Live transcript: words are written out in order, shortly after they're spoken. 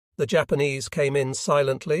The Japanese came in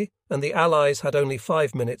silently, and the Allies had only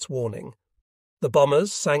 5 minutes' warning. The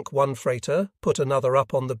bombers sank one freighter, put another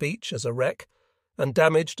up on the beach as a wreck, and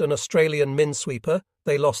damaged an Australian minesweeper.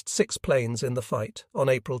 They lost 6 planes in the fight on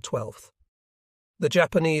April 12th. The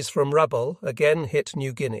Japanese from Rabaul again hit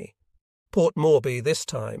New Guinea. Port Moresby this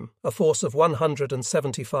time, a force of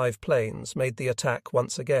 175 planes, made the attack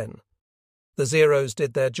once again. The Zeros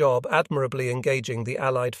did their job admirably engaging the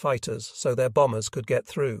Allied fighters so their bombers could get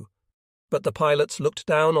through. But the pilots looked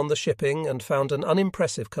down on the shipping and found an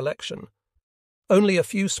unimpressive collection. Only a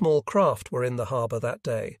few small craft were in the harbour that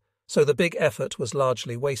day, so the big effort was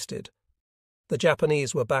largely wasted. The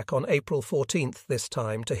Japanese were back on April 14th this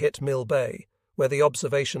time to hit Mill Bay, where the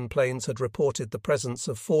observation planes had reported the presence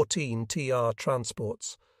of 14 TR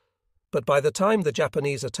transports. But by the time the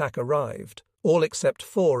Japanese attack arrived, all except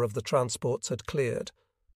 4 of the transports had cleared.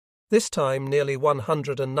 This time nearly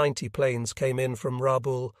 190 planes came in from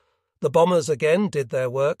Rabaul. The bombers again did their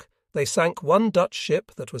work. They sank one Dutch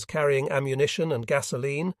ship that was carrying ammunition and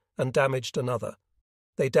gasoline and damaged another.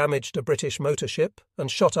 They damaged a British motor ship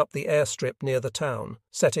and shot up the airstrip near the town,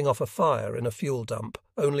 setting off a fire in a fuel dump.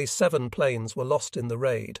 Only 7 planes were lost in the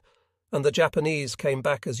raid, and the Japanese came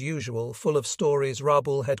back as usual, full of stories.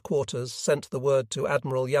 Rabaul headquarters sent the word to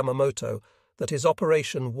Admiral Yamamoto that his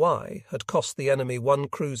Operation Y had cost the enemy 1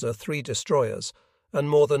 cruiser, 3 destroyers, and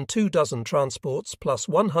more than 24 transports plus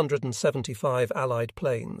 175 Allied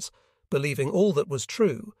planes. Believing all that was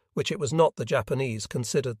true, which it was not, the Japanese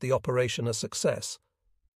considered the operation a success.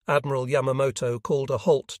 Admiral Yamamoto called a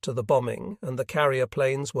halt to the bombing, and the carrier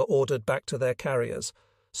planes were ordered back to their carriers.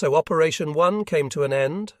 So Operation 1 came to an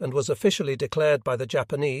end and was officially declared by the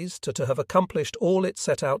Japanese to have accomplished all it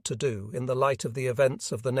set out to do in the light of the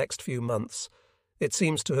events of the next few months. It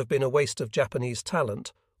seems to have been a waste of Japanese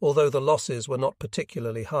talent, although the losses were not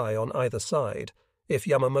particularly high on either side. If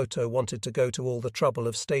Yamamoto wanted to go to all the trouble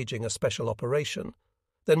of staging a special operation,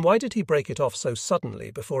 then why did he break it off so suddenly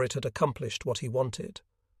before it had accomplished what he wanted?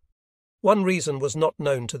 One reason was not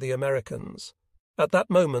known to the Americans. At that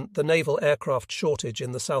moment, the naval aircraft shortage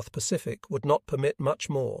in the South Pacific would not permit much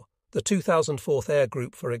more. The 2004th Air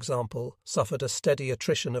Group, for example, suffered a steady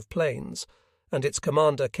attrition of planes, and its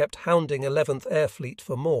commander kept hounding 11th Air Fleet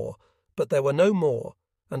for more, but there were no more,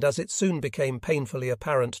 and as it soon became painfully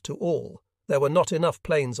apparent to all, there were not enough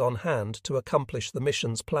planes on hand to accomplish the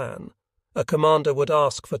mission's plan. A commander would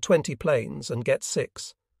ask for 20 planes and get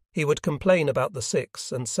 6. He would complain about the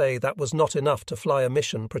 6 and say that was not enough to fly a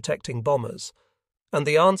mission protecting bombers, and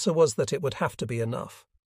the answer was that it would have to be enough.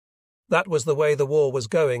 That was the way the war was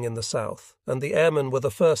going in the South, and the airmen were the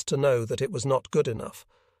first to know that it was not good enough.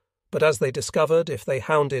 But as they discovered, if they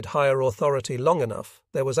hounded higher authority long enough,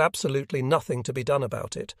 there was absolutely nothing to be done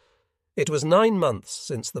about it. It was 9 months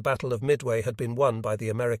since the Battle of Midway had been won by the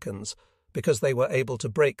Americans, because they were able to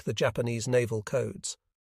break the Japanese naval codes.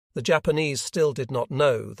 The Japanese still did not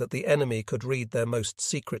know that the enemy could read their most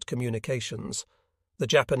secret communications. The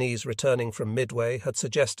Japanese returning from Midway had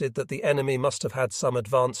suggested that the enemy must have had some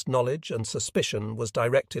advanced knowledge and suspicion was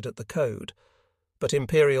directed at the code. But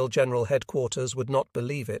Imperial General Headquarters would not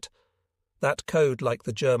believe it. That code, like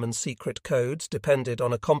the German secret codes, depended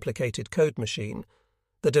on a complicated code machine.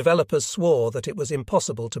 The developers swore that it was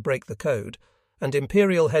impossible to break the code, and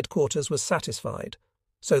Imperial Headquarters was satisfied.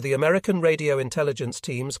 So the American radio intelligence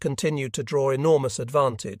teams continued to draw enormous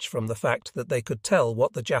advantage from the fact that they could tell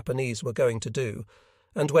what the Japanese were going to do,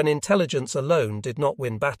 and when intelligence alone did not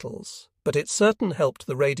win battles, but it certain helped,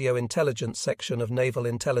 the radio intelligence section of naval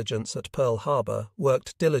intelligence at Pearl Harbor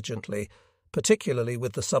worked diligently, particularly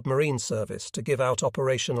with the submarine service, to give out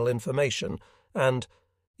operational information and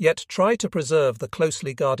yet try to preserve the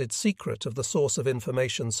closely guarded secret of the source of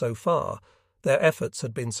information. So far, their efforts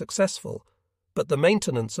had been successful. But the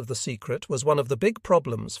maintenance of the secret was one of the big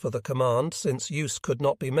problems for the command, since use could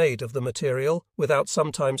not be made of the material without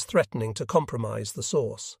sometimes threatening to compromise the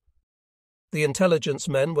source. The intelligence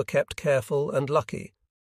men were kept careful and lucky,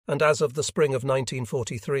 and as of the spring of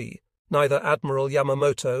 1943, neither Admiral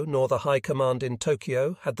Yamamoto nor the High Command in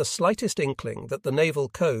Tokyo had the slightest inkling that the naval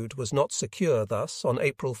code was not secure. Thus, on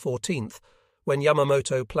April 14th, when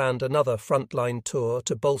Yamamoto planned another frontline tour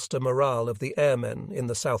to bolster morale of the airmen in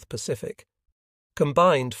the South Pacific,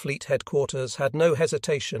 Combined Fleet Headquarters had no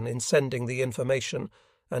hesitation in sending the information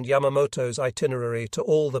and Yamamoto's itinerary to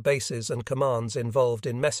all the bases and commands involved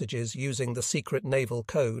in messages using the secret naval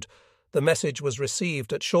code. The message was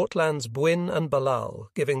received at Shortlands Buin and Balal,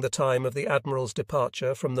 giving the time of the Admiral's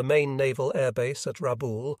departure from the main naval airbase at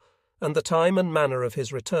Rabaul and the time and manner of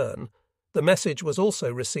his return. The message was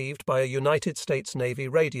also received by a United States Navy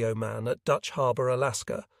radio man at Dutch Harbor,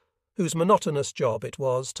 Alaska. whose monotonous job it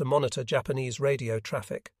was to monitor Japanese radio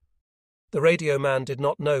traffic. The radio man did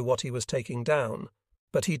not know what he was taking down,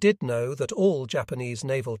 but he did know that all Japanese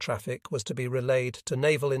naval traffic was to be relayed to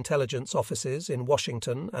naval intelligence offices in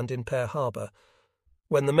Washington and in Pearl Harbor.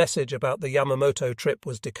 When the message about the Yamamoto trip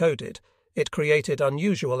was decoded, it created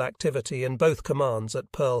unusual activity in both commands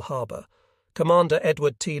at Pearl Harbor. Commander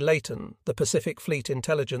Edward T. Layton, the Pacific Fleet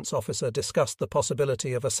intelligence officer, discussed the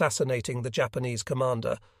possibility of assassinating the Japanese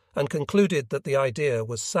commander and concluded that the idea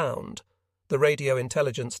was sound. The radio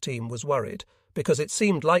intelligence team was worried, because it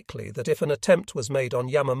seemed likely that if an attempt was made on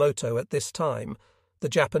Yamamoto at this time, the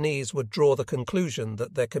Japanese would draw the conclusion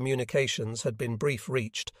that their communications had been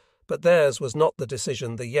brief-reached, but theirs was not the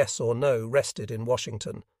decision the yes or no rested in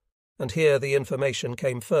Washington. And here the information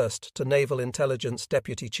came first to Naval Intelligence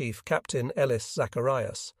Deputy Chief Captain Ellis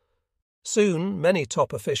Zacharias. Soon many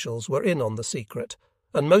top officials were in on the secret,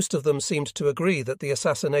 and most of them seemed to agree that the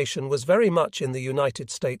assassination was very much in the United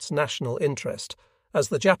States' national interest. As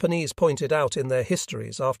the Japanese pointed out in their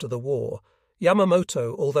histories after the war,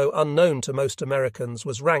 Yamamoto, although unknown to most Americans,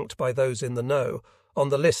 was ranked by those in the know on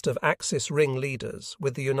the list of Axis ring leaders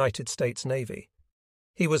with the United States Navy.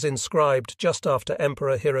 He was inscribed just after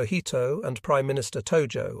Emperor Hirohito and Prime Minister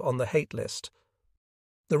Tojo on the hate list.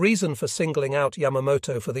 The reason for singling out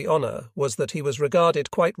Yamamoto for the honor was that he was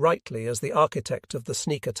regarded quite rightly as the architect of the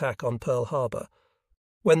sneak attack on Pearl Harbor.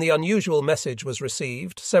 When the unusual message was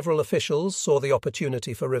received, several officials saw the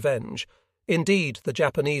opportunity for revenge. Indeed, the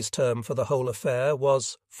Japanese term for the whole affair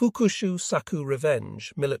was Fukushu Saku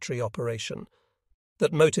Revenge military operation.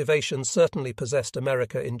 That motivation certainly possessed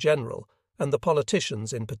America in general, and the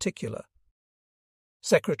politicians in particular.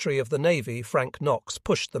 Secretary of the Navy Frank Knox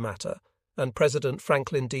pushed the matter, and President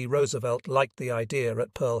Franklin D. Roosevelt liked the idea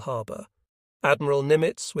at Pearl Harbor. Admiral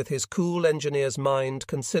Nimitz, with his cool engineer's mind,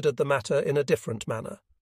 considered the matter in a different manner.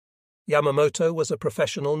 Yamamoto was a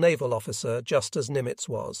professional naval officer just as Nimitz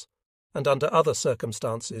was, and under other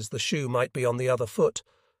circumstances the shoe might be on the other foot.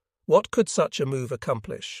 What could such a move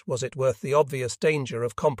accomplish? Was it worth the obvious danger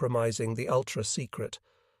of compromising the ultra-secret?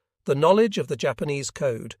 The knowledge of the Japanese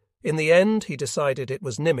code, in the end he decided it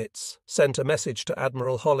was Nimitz, sent a message to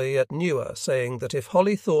Admiral Holly at Newark saying that if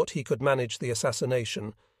Holly thought he could manage the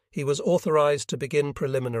assassination, he was authorized to begin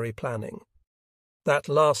preliminary planning. That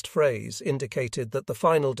last phrase indicated that the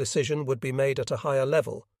final decision would be made at a higher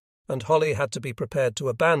level, and Holly had to be prepared to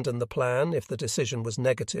abandon the plan if the decision was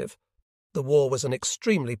negative. The war was an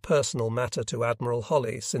extremely personal matter to Admiral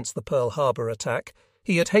Holly since the Pearl Harbor attack.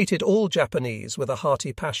 He had hated all Japanese with a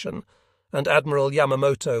hearty passion, and Admiral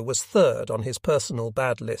Yamamoto was third on his personal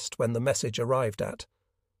bad list when the message arrived at.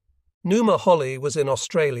 Numa Holly was in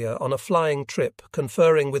Australia on a flying trip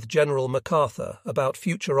conferring with General MacArthur about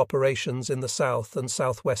future operations in the South and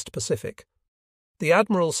Southwest Pacific. The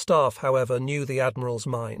Admiral's staff, however, knew the Admiral's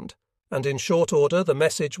mind, and in short order the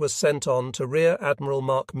message was sent on to Rear Admiral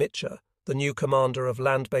Mark Mitcher, the new commander of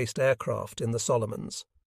land-based aircraft in the Solomons.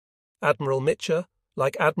 Admiral Mitcher,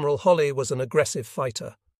 like Admiral Holly, was an aggressive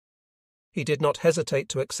fighter. He did not hesitate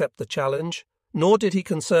to accept the challenge, nor did he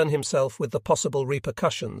concern himself with the possible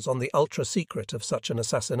repercussions on the ultra-secret of such an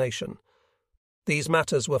assassination. These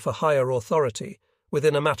matters were for higher authority.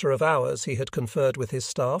 Within a matter of hours he had conferred with his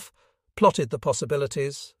staff, plotted the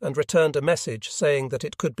possibilities, and returned a message saying that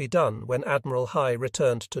it could be done when Admiral Hai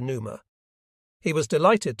returned to Numa. He was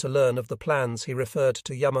delighted to learn of the plans he referred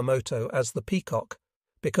to Yamamoto as the Peacock,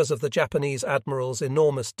 because of the Japanese admiral's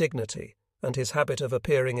enormous dignity and his habit of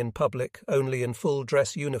appearing in public only in full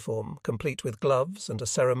dress uniform, complete with gloves and a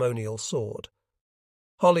ceremonial sword.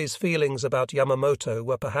 Holly's feelings about Yamamoto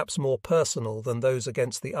were perhaps more personal than those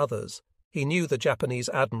against the others. He knew the Japanese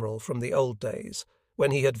admiral from the old days, when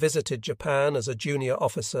he had visited Japan as a junior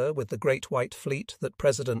officer with the Great White Fleet that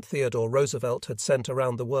President Theodore Roosevelt had sent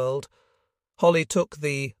around the world. Holly took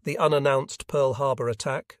the unannounced Pearl Harbor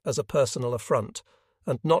attack as a personal affront,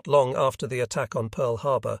 and not long after the attack on Pearl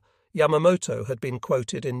Harbor, Yamamoto had been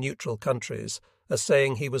quoted in neutral countries as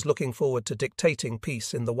saying he was looking forward to dictating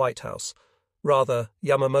peace in the White House. Rather,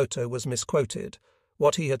 Yamamoto was misquoted.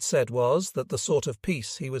 What he had said was that the sort of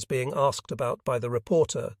peace he was being asked about by the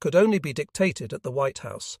reporter could only be dictated at the White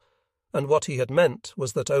House, and what he had meant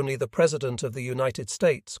was that only the President of the United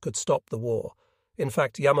States could stop the war. In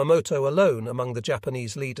fact, Yamamoto alone among the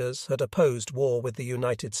Japanese leaders had opposed war with the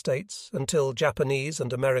United States until Japanese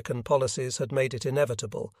and American policies had made it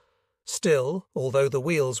inevitable. Still, although the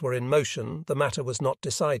wheels were in motion, the matter was not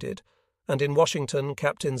decided, and in Washington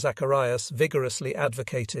Captain Zacharias vigorously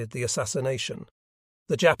advocated the assassination.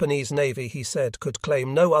 The Japanese Navy, he said, could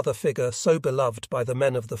claim no other figure so beloved by the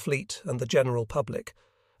men of the fleet and the general public,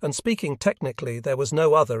 and speaking technically, there was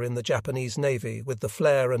no other in the Japanese Navy with the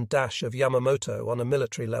flair and dash of Yamamoto on a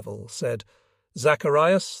military level, said,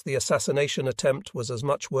 "Zacharias, the assassination attempt was as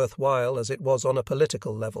much worthwhile as it was on a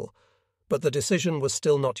political level, but the decision was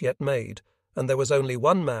still not yet made, and there was only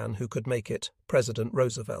one man who could make it, President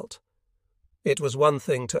Roosevelt. It was one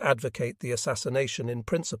thing to advocate the assassination in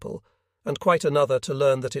principle, and quite another to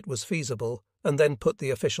learn that it was feasible and then put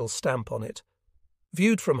the official stamp on it.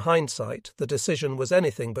 Viewed from hindsight, the decision was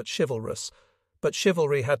anything but chivalrous, but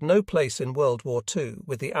chivalry had no place in World War II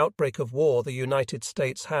with the outbreak of war the United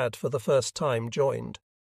States had for the first time joined.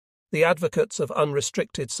 The advocates of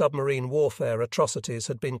unrestricted submarine warfare atrocities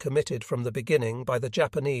had been committed from the beginning by the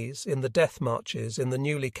Japanese in the death marches in the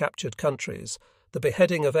newly captured countries, the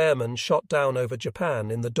beheading of airmen shot down over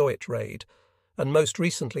Japan in the Deutsch raid, and most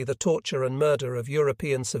recently the torture and murder of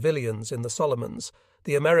European civilians in the Solomons.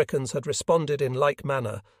 The Americans had responded in like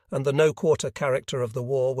manner, and the no-quarter character of the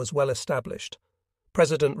war was well established.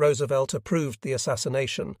 President Roosevelt approved the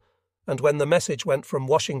assassination, and when the message went from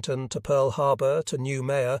Washington to Pearl Harbor to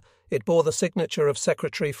Noumea, it bore the signature of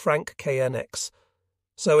Secretary Frank KNX.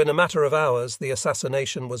 So in a matter of hours the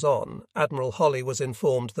assassination was on. Admiral Holly was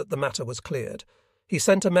informed that the matter was cleared. He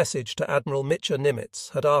sent a message to Admiral Mitcher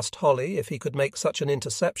Nimitz, had asked Holly if he could make such an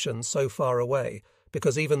interception so far away,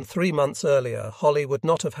 because even 3 months earlier Holly would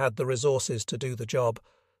not have had the resources to do the job,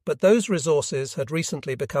 but those resources had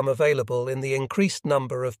recently become available in the increased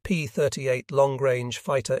number of P-38 long-range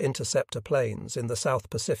fighter interceptor planes in the South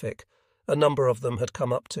Pacific. A number of them had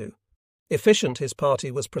come up to. Efficient his party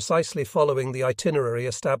was precisely following the itinerary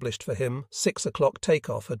established for him. 6 o'clock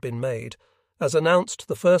takeoff had been made. As announced,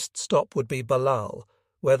 the first stop would be Balal,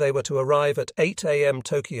 where they were to arrive at 8 a.m.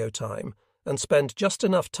 Tokyo time and spend just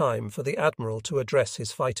enough time for the Admiral to address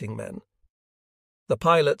his fighting men. The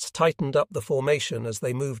pilots tightened up the formation as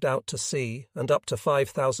they moved out to sea and up to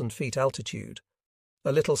 5,000 feet altitude.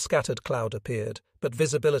 A little scattered cloud appeared, but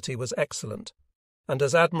visibility was excellent, and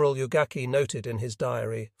as Admiral Ugaki noted in his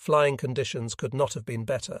diary, flying conditions could not have been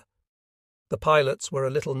better. The pilots were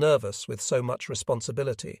a little nervous with so much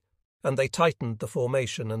responsibility, and they tightened the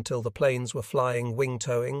formation until the planes were flying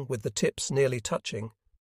wing-towing with the tips nearly touching.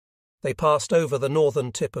 They passed over the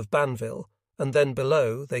northern tip of Banville, and then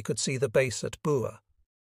below they could see the base at Bua.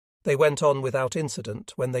 They went on without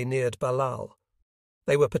incident when they neared Balal.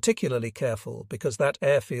 They were particularly careful because that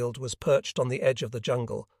airfield was perched on the edge of the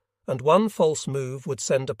jungle, and one false move would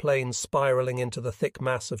send a plane spiralling into the thick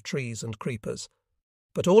mass of trees and creepers.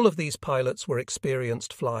 But all of these pilots were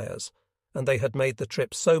experienced flyers, and they had made the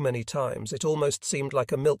trip so many times it almost seemed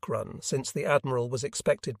like a milk run, since the Admiral was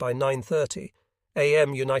expected by 9:30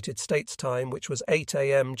 a.m. United States time, which was 8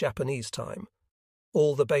 a.m. Japanese time.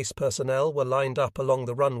 All the base personnel were lined up along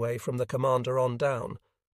the runway from the commander on down.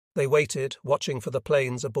 They waited, watching for the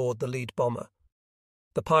planes aboard the lead bomber.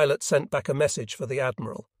 The pilot sent back a message for the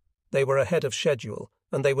Admiral. They were ahead of schedule,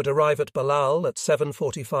 and they would arrive at Balal at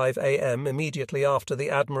 7:45 a.m. Immediately after the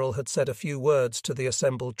Admiral had said a few words to the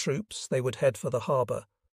assembled troops. They would head for the harbour,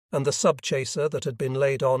 and the sub-chaser that had been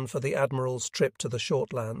laid on for the Admiral's trip to the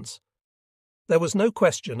Shortlands. There was no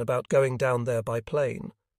question about going down there by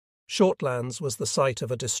plane. Shortlands was the site of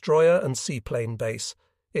a destroyer and seaplane base.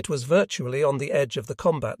 It was virtually on the edge of the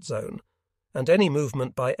combat zone, and any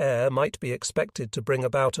movement by air might be expected to bring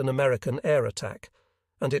about an American air attack,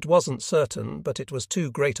 and it wasn't certain, but it was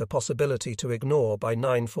too great a possibility to ignore by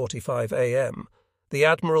 9:45 a.m. The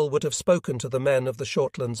Admiral would have spoken to the men of the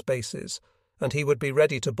Shortlands bases, and he would be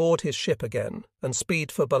ready to board his ship again and speed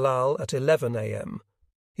for Balal at 11 a.m.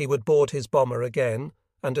 He would board his bomber again,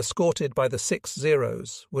 and escorted by the 6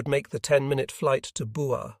 Zeros, would make the 10-minute flight to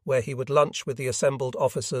Bua, where he would lunch with the assembled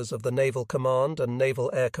officers of the Naval Command and Naval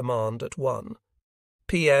Air Command at 1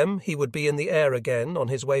 p.m. He would be in the air again on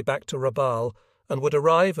his way back to Rabaul, and would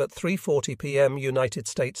arrive at 3:40 p.m. United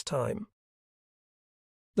States time.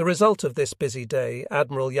 The result of this busy day,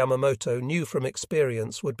 Admiral Yamamoto knew from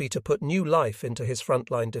experience, would be to put new life into his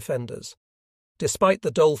frontline defenders. Despite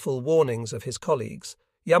the doleful warnings of his colleagues,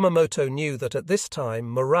 Yamamoto knew that at this time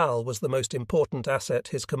morale was the most important asset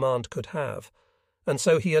his command could have, and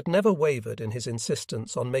so he had never wavered in his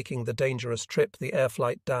insistence on making the dangerous trip. The air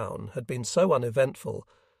flight down had been so uneventful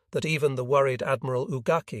that even the worried Admiral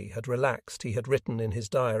Ugaki had relaxed, he had written in his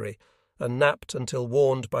diary, and napped until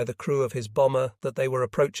warned by the crew of his bomber that they were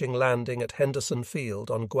approaching landing at Henderson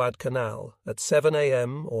Field on Guadalcanal at 7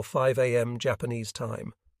 a.m. or 5 a.m. Japanese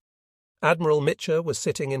time. Admiral Mitcher was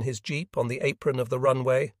sitting in his jeep on the apron of the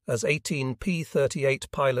runway as 18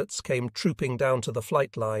 P-38 pilots came trooping down to the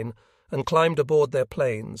flight line and climbed aboard their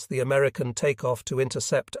planes, the American takeoff to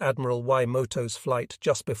intercept Admiral Waimoto's flight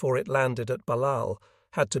just before it landed at Balal,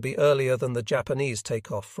 had to be earlier than the Japanese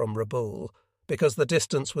takeoff from Rabaul. Because the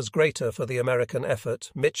distance was greater for the American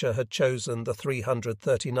effort, Mitchell had chosen the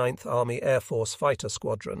 339th Army Air Force Fighter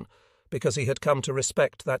Squadron, because he had come to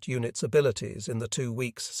respect that unit's abilities in the 2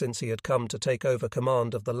 weeks since he had come to take over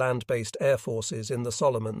command of the land-based air forces in the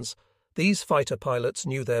Solomons. These fighter pilots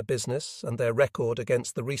knew their business, and their record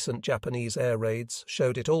against the recent Japanese air raids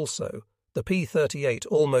showed it also. The P-38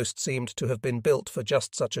 almost seemed to have been built for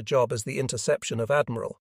just such a job as the interception of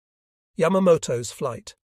Admiral Yamamoto's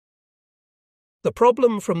flight. The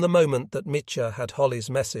problem from the moment that Micha had Holly's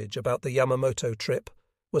message about the Yamamoto trip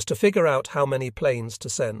was to figure out how many planes to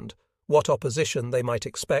send, what opposition they might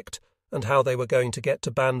expect, and how they were going to get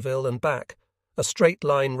to Banville and back, a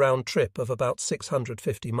straight-line round trip of about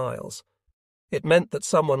 650 miles. It meant that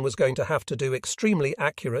someone was going to have to do extremely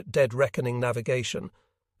accurate dead-reckoning navigation,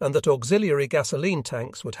 and that auxiliary gasoline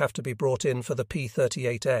tanks would have to be brought in for the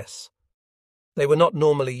P-38S. They were not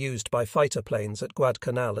normally used by fighter planes at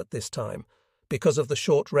Guadalcanal at this time, because of the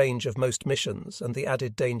short range of most missions and the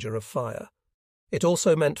added danger of fire. It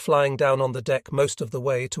also meant flying down on the deck most of the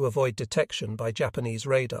way to avoid detection by Japanese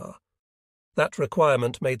radar. That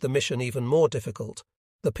requirement made the mission even more difficult.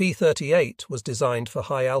 The P-38 was designed for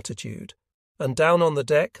high altitude, and down on the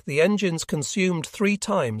deck the engines consumed 3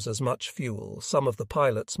 times as much fuel some of the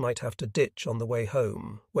pilots might have to ditch on the way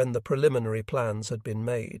home when the preliminary plans had been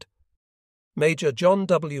made. Major John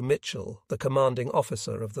W. Mitchell, the commanding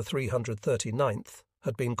officer of the 339th,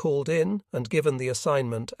 had been called in and given the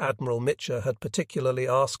assignment. Admiral Mitchell had particularly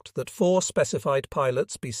asked that 4 specified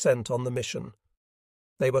pilots be sent on the mission.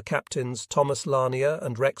 They were Captains Thomas Lanier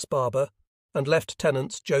and Rex Barber, and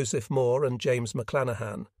Lieutenants Joseph Moore and James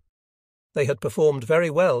McClanahan. They had performed very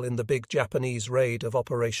well in the big Japanese raid of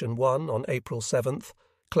Operation 1 on April 7th,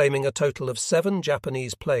 claiming a total of 7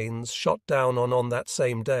 Japanese planes shot down on that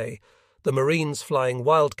same day. The Marines flying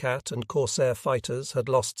Wildcat and Corsair fighters had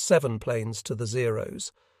lost 7 planes to the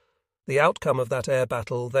Zeros. The outcome of that air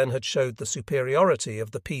battle then had showed the superiority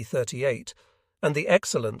of the P-38 and the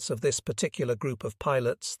excellence of this particular group of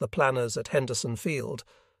pilots. The planners at Henderson Field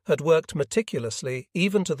had worked meticulously,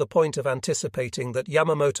 even to the point of anticipating that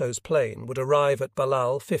Yamamoto's plane would arrive at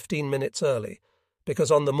Balal 15 minutes early,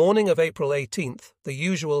 because on the morning of April 18th the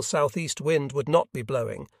usual southeast wind would not be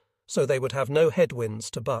blowing, so they would have no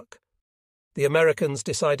headwinds to buck. The Americans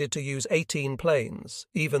decided to use 18 planes,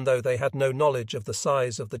 even though they had no knowledge of the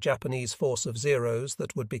size of the Japanese force of Zeros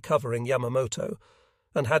that would be covering Yamamoto,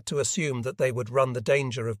 and had to assume that they would run the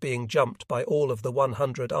danger of being jumped by all of the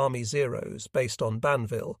 100 Army Zeros based on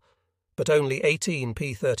Banville. But only 18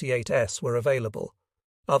 P-38S were available.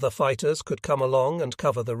 Other fighters could come along and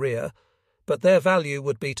cover the rear, but their value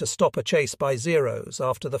would be to stop a chase by Zeros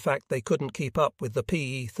after the fact they couldn't keep up with the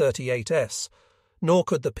P-38S, nor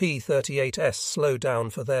could the P-38S slow down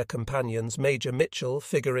for their companions. Major Mitchell,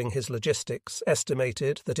 figuring his logistics,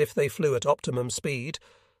 estimated that if they flew at optimum speed,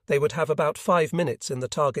 they would have about 5 minutes in the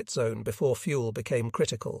target zone before fuel became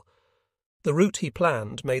critical. The route he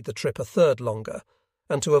planned made the trip a third longer,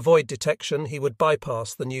 and to avoid detection he would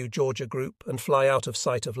bypass the new Georgia group and fly out of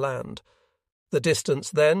sight of land. The distance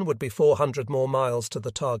then would be 400 more miles to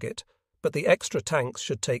the target, but the extra tanks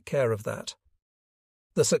should take care of that.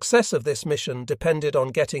 The success of this mission depended on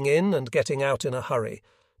getting in and getting out in a hurry.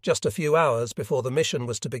 Just a few hours before the mission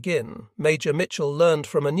was to begin, Major Mitchell learned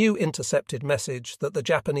from a new intercepted message that the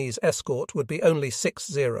Japanese escort would be only 6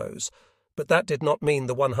 Zeros, but that did not mean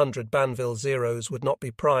the 100 Banville Zeros would not be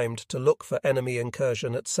primed to look for enemy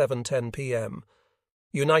incursion at 7:10 p.m.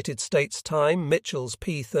 United States time, Mitchell's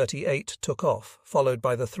P-38 took off, followed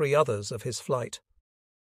by the 3 others of his flight.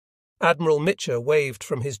 Admiral Mitchell waved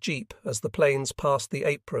from his jeep as the planes passed the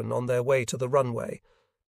apron on their way to the runway.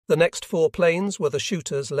 The next 4 planes were the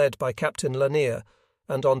shooters led by Captain Lanier,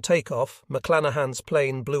 and on takeoff, McClanahan's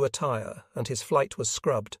plane blew a tire and his flight was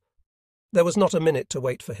scrubbed. There was not a minute to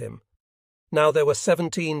wait for him. Now there were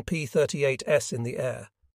 17 P-38S in the air.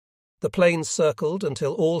 The planes circled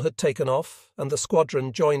until all had taken off, and the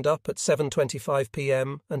squadron joined up at 7:25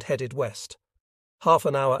 p.m. and headed west. Half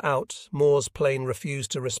an hour out, Moore's plane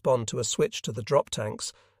refused to respond to a switch to the drop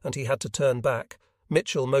tanks, and he had to turn back.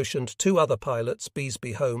 Mitchell motioned 2 other pilots,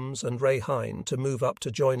 Beesby Holmes and Ray Hine, to move up to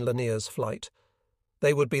join Lanier's flight.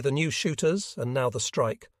 They would be the new shooters, and now the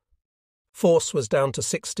strike. Force was down to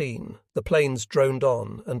 16. The planes droned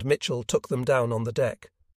on, and Mitchell took them down on the deck.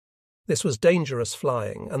 This was dangerous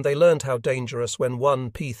flying, and they learned how dangerous when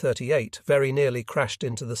one P-38 very nearly crashed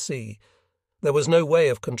into the sea. There was no way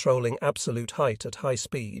of controlling absolute height at high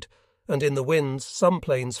speed, and in the winds some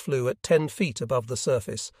planes flew at 10 feet above the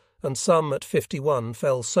surface, and some at 51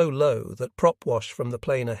 fell so low that prop wash from the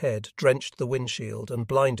plane ahead drenched the windshield and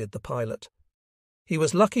blinded the pilot. He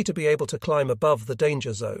was lucky to be able to climb above the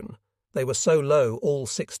danger zone. They were so low, all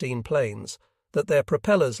 16 planes, that their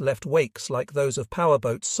propellers left wakes like those of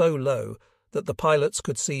powerboats so low that the pilots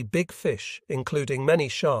could see big fish, including many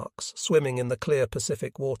sharks, swimming in the clear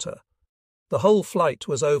Pacific water. The whole flight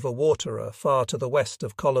was over waterer far to the west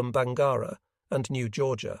of Kolombangara and New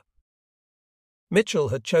Georgia. Mitchell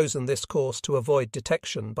had chosen this course to avoid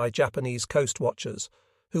detection by Japanese coast watchers,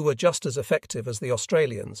 who were just as effective as the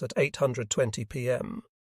Australians at 8:20 p.m.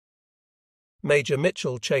 Major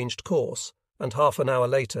Mitchell changed course, and half an hour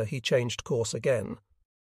later he changed course again.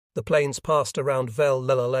 The planes passed around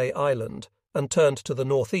Vel-Lelele Island and turned to the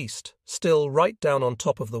northeast, still right down on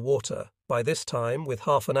top of the water. By this time, with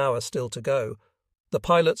half an hour still to go, the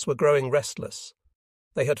pilots were growing restless.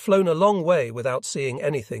 They had flown a long way without seeing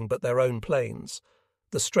anything but their own planes.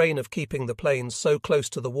 The strain of keeping the planes so close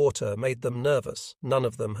to the water made them nervous. None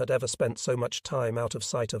of them had ever spent so much time out of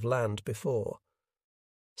sight of land before.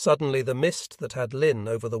 Suddenly the mist that had Lynn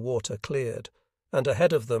over the water cleared, and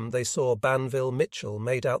ahead of them they saw Banville Mitchell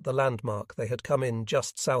made out the landmark. They had come in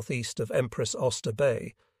just southeast of Empress Oster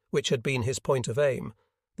Bay, which had been his point of aim.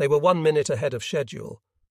 They were 1 minute ahead of schedule.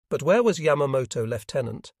 But where was Yamamoto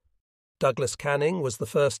Lieutenant? Douglas Canning was the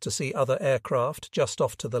first to see other aircraft just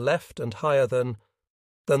off to the left and higher than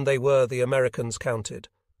they were, the Americans counted.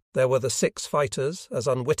 There were the 6 fighters, as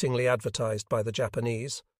unwittingly advertised by the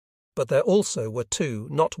Japanese, but there also were 2,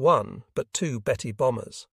 not 1, but 2 Betty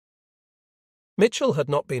bombers. Mitchell had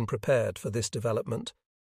not been prepared for this development.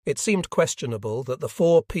 It seemed questionable that the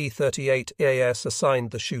 4 P-38 EAS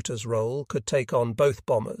assigned the shooter's role could take on both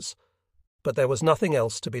bombers, but there was nothing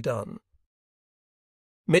else to be done.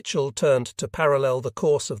 Mitchell turned to parallel the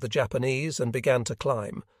course of the Japanese and began to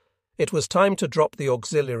climb. It was time to drop the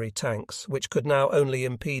auxiliary tanks, which could now only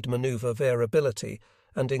impede maneuver variability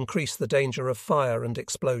and increase the danger of fire and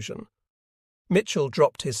explosion. Mitchell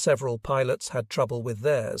dropped his. Several pilots had trouble with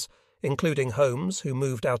theirs, including Holmes, who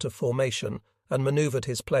moved out of formation and maneuvered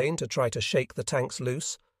his plane to try to shake the tanks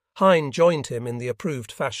loose. Hine joined him in the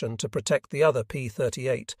approved fashion to protect the other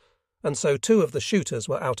P-38, and so 2 of the shooters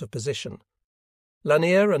were out of position.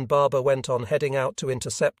 Lanier and Barber went on, heading out to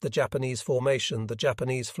intercept the Japanese formation. The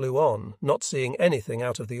Japanese flew on, not seeing anything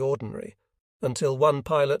out of the ordinary, until one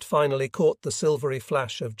pilot finally caught the silvery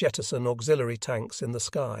flash of jettison auxiliary tanks in the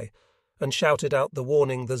sky and shouted out the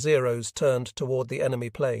warning. The Zeros turned toward the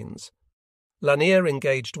enemy planes. Lanier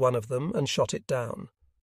engaged one of them and shot it down.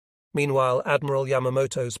 Meanwhile, Admiral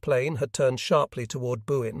Yamamoto's plane had turned sharply toward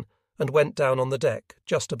Buin and went down on the deck,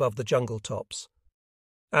 just above the jungle tops.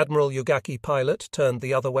 Admiral Yugaki pilot turned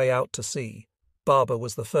the other way out to sea. Barber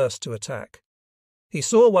was the first to attack. He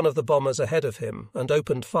saw one of the bombers ahead of him, and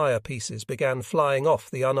opened fire. Pieces began flying off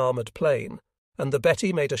the unarmoured plane, and the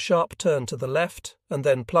Betty made a sharp turn to the left and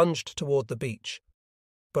then plunged toward the beach.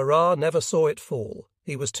 Barra never saw it fall.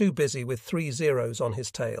 He was too busy with 3 Zeros on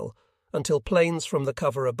his tail, until planes from the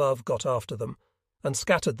cover above got after them, and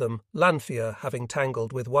scattered them, Lanphier having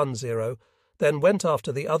tangled with 1 Zero, then went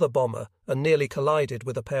after the other bomber and nearly collided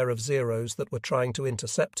with a pair of Zeros that were trying to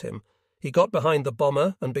intercept him. He got behind the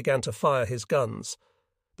bomber and began to fire his guns.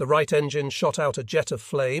 The right engine shot out a jet of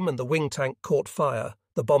flame and the wing tank caught fire.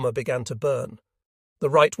 The bomber began to burn.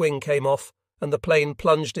 The right wing came off, and the plane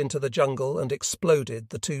plunged into the jungle and exploded.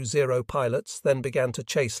 The 2 Zero pilots then began to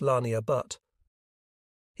chase Lanier Butt.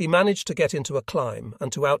 He managed to get into a climb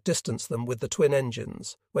and to outdistance them with the twin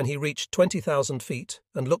engines. When he reached 20,000 feet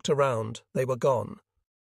and looked around, they were gone.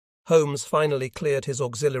 Holmes finally cleared his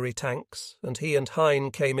auxiliary tanks, and he and Hine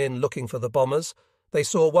came in looking for the bombers. They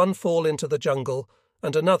saw one fall into the jungle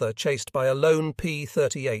and another chased by a lone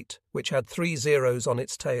P-38, which had 3 Zeros on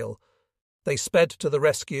its tail. They sped to the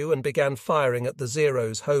rescue and began firing at the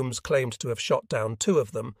Zeros. Holmes claimed to have shot down 2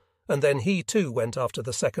 of them, and then he too went after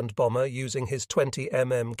the second bomber using his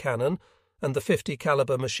 20mm cannon and the 50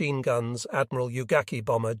 caliber machine guns. Admiral Yugaki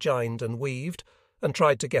bomber jined and weaved and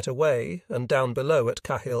tried to get away, and down below at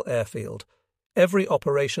Cahill Airfield, every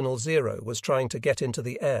operational Zero was trying to get into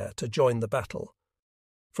the air to join the battle.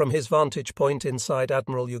 From his vantage point inside,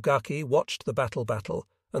 Admiral Yugaki watched the battle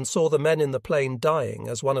and saw the men in the plane dying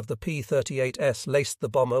as one of the P-38S laced the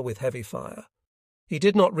bomber with heavy fire. He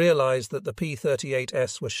did not realize that the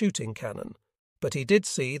P-38S were shooting cannon, but he did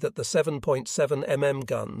see that the 7.7mm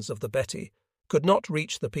guns of the Betty could not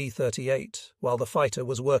reach the P-38. While the fighter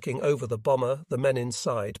was working over the bomber, the men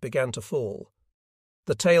inside began to fall.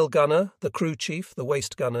 The tail gunner, the crew chief, the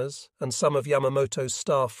waist gunners, and some of Yamamoto's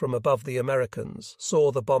staff from above the Americans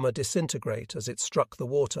saw the bomber disintegrate as it struck the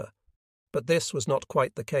water. But this was not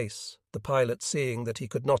quite the case. The pilot, seeing that he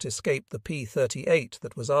could not escape the P-38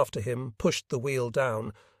 that was after him, pushed the wheel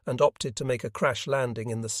down and opted to make a crash landing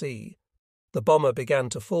in the sea. The bomber began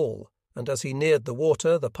to fall, and as he neared the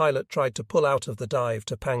water, the pilot tried to pull out of the dive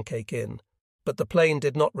to pancake in. But the plane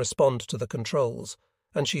did not respond to the controls,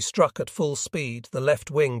 and she struck at full speed. The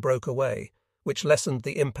left wing broke away, which lessened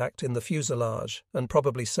the impact in the fuselage and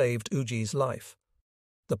probably saved Uji's life.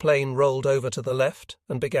 The plane rolled over to the left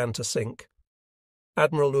and began to sink.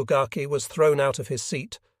 Admiral Ugaki was thrown out of his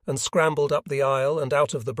seat and scrambled up the aisle and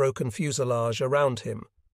out of the broken fuselage around him.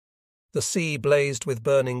 The sea blazed with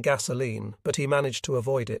burning gasoline, but he managed to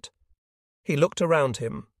avoid it. He looked around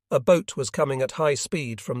him. A boat was coming at high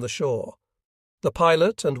speed from the shore. The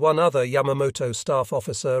pilot and one other Yamamoto staff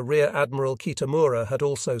officer, Rear Admiral Kitamura, had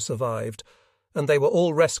also survived, and they were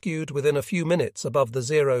all rescued within a few minutes above the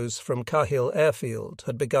Zeros from Cahill Airfield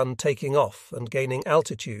had begun taking off and gaining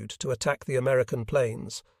altitude to attack the American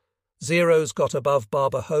planes. Zeros got above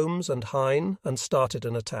Barber Holmes and Hine and started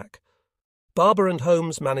an attack. Barber and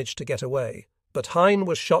Holmes managed to get away, but Hine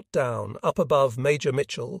was shot down up above. Major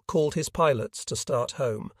Mitchell called his pilots to start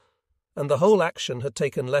home, and the whole action had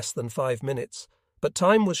taken less than 5 minutes, but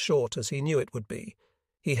time was short as he knew it would be.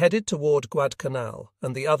 He headed toward Guadalcanal,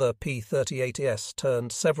 and the other P-38s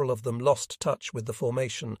turned. Several of them lost touch with the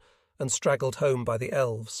formation and straggled home by the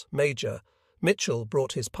elves. Major Mitchell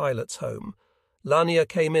brought his pilots home. Lanier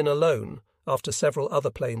came in alone after several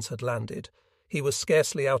other planes had landed. He was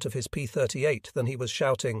scarcely out of his P-38 than he was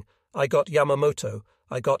shouting, "I got Yamamoto!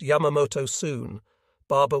 I got Yamamoto soon!"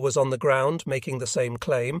 Barber was on the ground making the same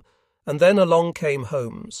claim, and then along came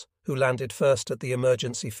Holmes, who landed first at the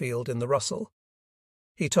emergency field in the Russell.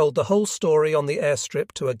 He told the whole story on the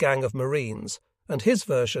airstrip to a gang of Marines, and his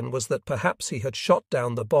version was that perhaps he had shot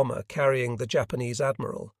down the bomber carrying the Japanese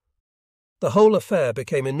admiral. The whole affair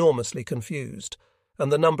became enormously confused,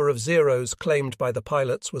 and the number of Zeros claimed by the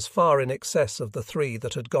pilots was far in excess of the 3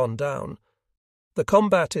 that had gone down. The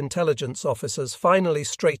combat intelligence officers finally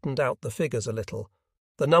straightened out the figures a little.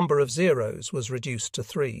 The number of Zeros was reduced to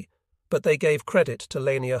 3, but they gave credit to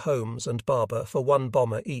Lanier, Holmes and Barber for 1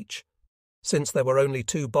 bomber each. Since there were only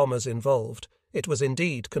 2 bombers involved, it was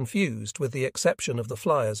indeed confused. With the exception of the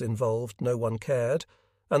flyers involved, no one cared,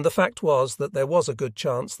 and the fact was that there was a good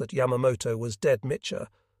chance that Yamamoto was dead. Mitcher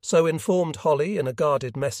so informed Holly in a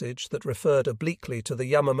guarded message that referred obliquely to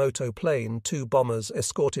the Yamamoto plane, 2 bombers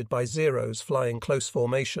escorted by Zeros flying close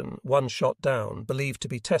formation, 1 shot down, believed to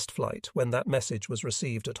be test flight when that message was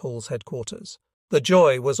received at Hall's headquarters. The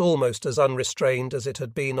joy was almost as unrestrained as it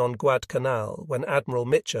had been on Guadalcanal when Admiral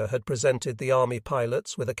Mitcher had presented the Army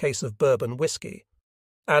pilots with a case of bourbon whiskey.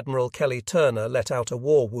 Admiral Kelly Turner let out a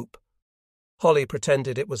war whoop. Holly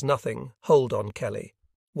pretended it was nothing. "Hold on, Kelly.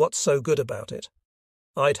 What's so good about it?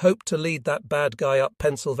 I'd hoped to lead that bad guy up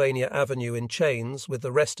Pennsylvania Avenue in chains with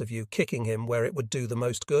the rest of you kicking him where it would do the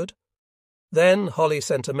most good." Then Holly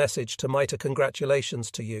sent a message to Mitre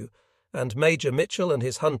congratulations to you, and Major Mitchell and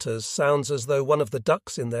his hunters sounds as though one of the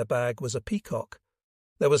ducks in their bag was a peacock.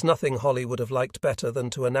 There was nothing Holly would have liked better than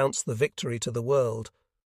to announce the victory to the world.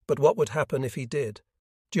 But what would happen if he did?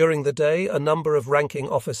 During the day, a number of ranking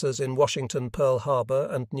officers in Washington, Pearl Harbor,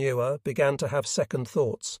 and Niue began to have second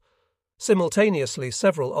thoughts. Simultaneously,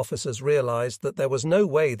 several officers realized that there was no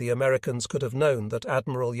way the Americans could have known that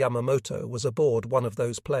Admiral Yamamoto was aboard one of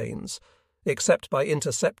those planes, except by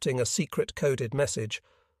intercepting a secret coded message.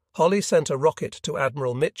 Holly sent a rocket to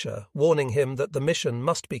Admiral Mitcher, warning him that the mission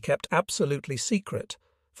must be kept absolutely secret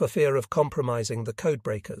for fear of compromising the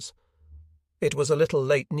codebreakers. It was a little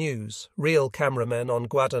late news. Real cameramen on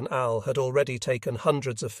Guadalcanal had already taken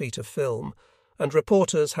hundreds of feet of film, and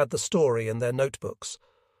reporters had the story in their notebooks.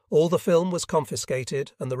 All the film was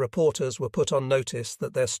confiscated, and the reporters were put on notice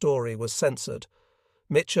that their story was censored.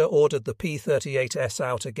 Mitcher ordered the P-38s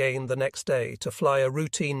out again the next day to fly a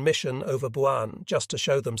routine mission over Buan just to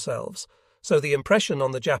show themselves, so the impression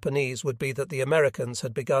on the Japanese would be that the Americans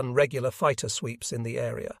had begun regular fighter sweeps in the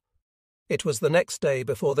area. It was the next day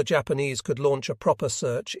before the Japanese could launch a proper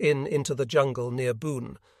search into the jungle near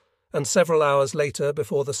Boone, and several hours later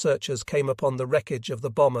before the searchers came upon the wreckage of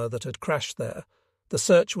the bomber that had crashed there. The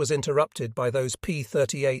search was interrupted by those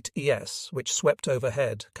P-38Es which swept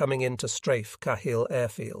overhead, coming in to strafe Cahill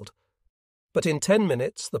Airfield. But in 10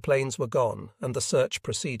 minutes the planes were gone, and the search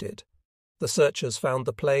proceeded. The searchers found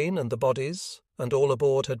the plane and the bodies, and all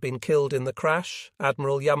aboard had been killed in the crash.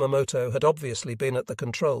 Admiral Yamamoto had obviously been at the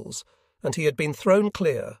controls, and he had been thrown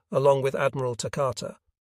clear, along with Admiral Takata.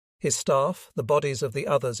 His staff, the bodies of the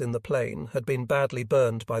others in the plane, had been badly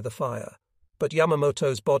burned by the fire, but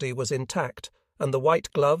Yamamoto's body was intact, and the white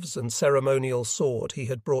gloves and ceremonial sword he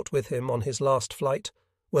had brought with him on his last flight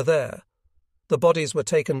were there. The bodies were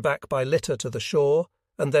taken back by litter to the shore,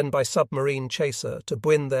 and then by submarine chaser to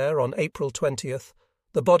Buin. There, on April 20th,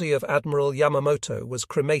 the body of Admiral Yamamoto was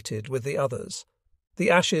cremated with the others. The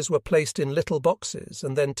ashes were placed in little boxes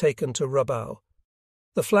and then taken to Rabaul.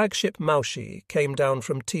 The flagship Maushi came down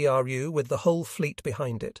from TRU with the whole fleet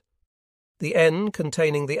behind it. The N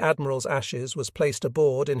containing the Admiral's ashes was placed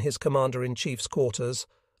aboard in his Commander-in-Chief's quarters,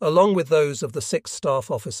 along with those of the 6 staff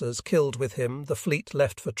officers killed with him. The fleet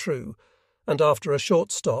left for True, and after a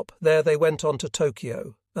short stop there they went on to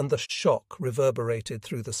Tokyo, and the shock reverberated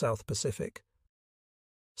through the South Pacific.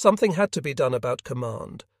 Something had to be done about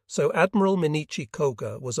command, so Admiral Minichi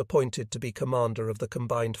Koga was appointed to be commander of the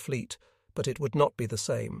combined fleet, but it would not be the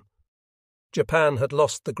same. Japan had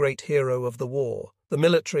lost the great hero of the war. The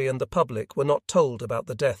military and the public were not told about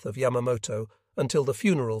the death of Yamamoto until the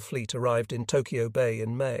funeral fleet arrived in Tokyo Bay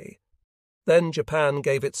in May. Then Japan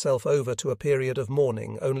gave itself over to a period of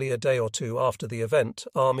mourning. Only a day or two after the event,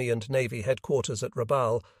 Army and Navy headquarters at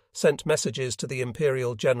Rabaul sent messages to the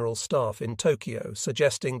Imperial General Staff in Tokyo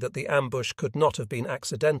suggesting that the ambush could not have been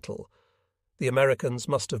accidental. The Americans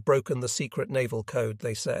must have broken the secret naval code,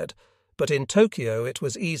 they said, but in Tokyo it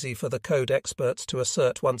was easy for the code experts to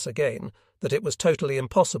assert once again that it was totally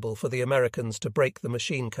impossible for the Americans to break the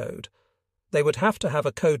machine code. They would have to have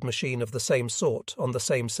a code machine of the same sort on the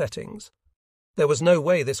same settings. There was no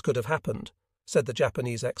way this could have happened, said the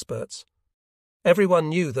Japanese experts. Everyone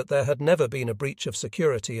knew that there had never been a breach of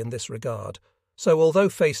security in this regard, so although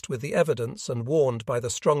faced with the evidence and warned by the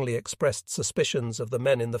strongly expressed suspicions of the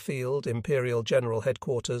men in the field, Imperial General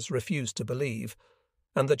Headquarters refused to believe,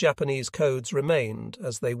 and the Japanese codes remained,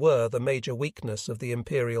 as they were the major weakness of the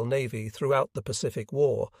Imperial Navy throughout the Pacific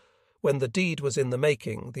War. When the deed was in the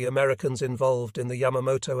making, the Americans involved in the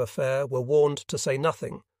Yamamoto affair were warned to say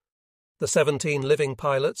nothing. The 17 living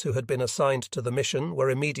pilots who had been assigned to the mission were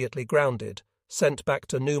immediately grounded, sent back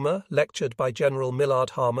to Numa, lectured by General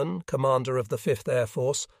Millard Harmon, commander of the 5th Air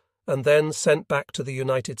Force, and then sent back to the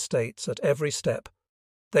United States at every step.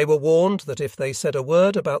 They were warned that if they said a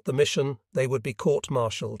word about the mission, they would be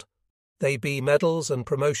court-martialed. They be medals and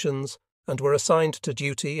promotions, and were assigned to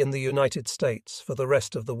duty in the United States for the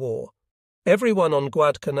rest of the war. Everyone on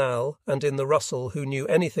Guadalcanal and in the Russell who knew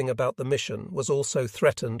anything about the mission was also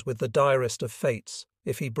threatened with the direst of fates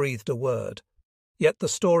if he breathed a word. Yet the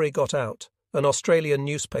story got out. An Australian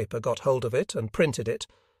newspaper got hold of it and printed it,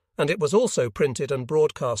 and it was also printed and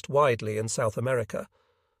broadcast widely in South America.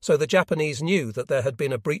 So the Japanese knew that there had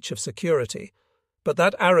been a breach of security, but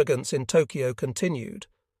that arrogance in Tokyo continued.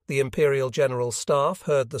 The Imperial General Staff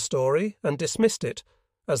heard the story and dismissed it,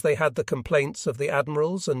 as they had the complaints of the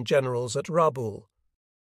admirals and generals at Rabaul.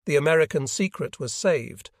 The American secret was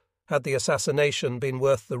saved. Had the assassination been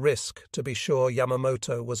worth the risk, to be sure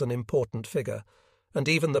Yamamoto was an important figure, and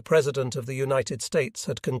even the President of the United States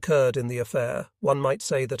had concurred in the affair. One might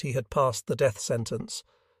say that he had passed the death sentence.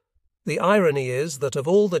 The irony is that of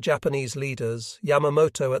all the Japanese leaders,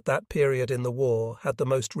 Yamamoto at that period in the war had the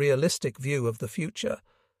most realistic view of the future,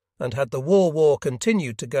 and had the war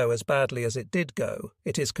continued to go as badly as it did go,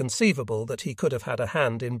 it is conceivable that he could have had a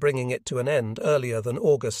hand in bringing it to an end earlier than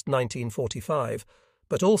August 1945,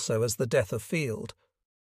 but also as the death of Field.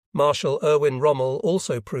 Marshal Erwin Rommel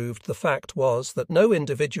also proved the fact was that no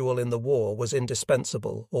individual in the war was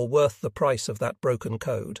indispensable or worth the price of that broken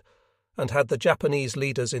code, and had the Japanese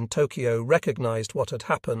leaders in Tokyo recognized what had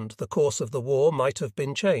happened, the course of the war might have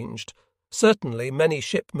been changed. Certainly many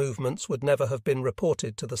ship movements would never have been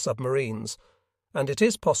reported to the submarines, and it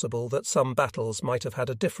is possible that some battles might have had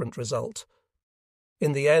a different result.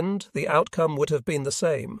 In the end, the outcome would have been the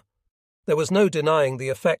same. There was no denying the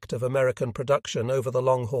effect of American production over the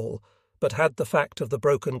long haul, but had the fact of the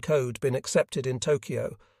broken code been accepted in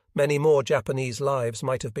Tokyo, many more Japanese lives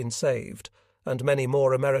might have been saved, and many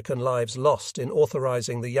more American lives lost in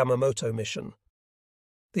authorizing the Yamamoto mission.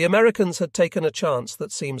 The Americans had taken a chance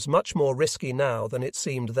that seems much more risky now than it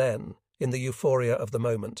seemed then, in the euphoria of the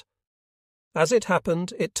moment. As it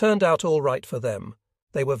happened, it turned out all right for them.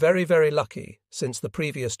 They were very, very lucky, since the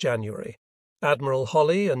previous January. Admiral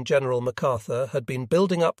Holly and General MacArthur had been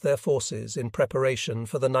building up their forces in preparation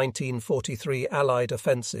for the 1943 Allied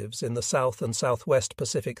offensives in the South and Southwest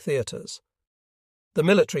Pacific theatres. The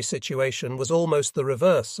military situation was almost the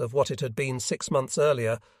reverse of what it had been 6 months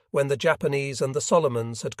earlier, when the Japanese and the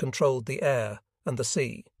Solomons had controlled the air and the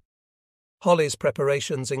sea. Holly's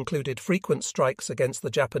preparations included frequent strikes against the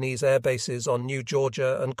Japanese air bases on New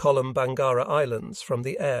Georgia and Kolum Bangara Islands from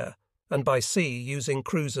the air, and by sea using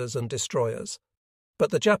cruisers and destroyers. But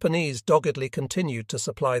the Japanese doggedly continued to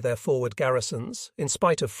supply their forward garrisons, in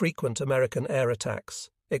spite of frequent American air attacks.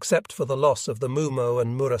 Except for the loss of the Mumo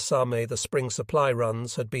and Murasame, the spring supply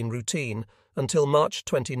runs had been routine until March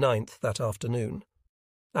 29th that afternoon.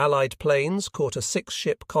 Allied planes caught a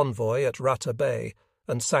 6-ship convoy at Rata Bay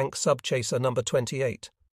and sank subchaser number 28.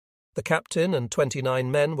 The captain and 29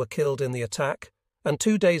 men were killed in the attack, and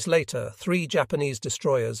 2 days later 3 Japanese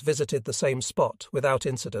destroyers visited the same spot without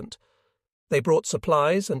incident. They brought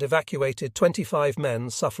supplies and evacuated 25 men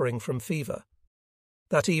suffering from fever.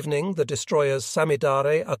 That evening, the destroyers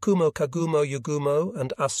Samidare, Akumo Kagumo Yugumo,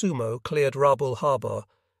 and Asumo cleared Rabul Harbour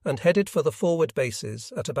and headed for the forward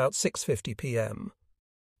bases at about 6:50 p.m.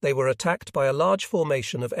 They were attacked by a large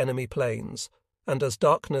formation of enemy planes, and as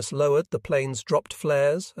darkness lowered, the planes dropped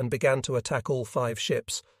flares and began to attack all 5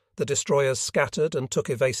 ships. The destroyers scattered and took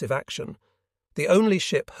evasive action. The only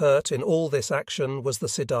ship hurt in all this action was the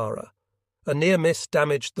Sidara. A near miss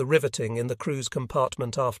damaged the riveting in the crew's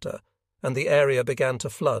compartment after, and the area began to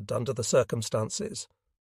flood under the circumstances.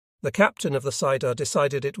 The captain of the Sidar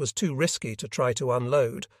decided it was too risky to try to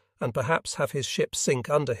unload and perhaps have his ship sink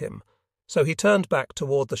under him, so he turned back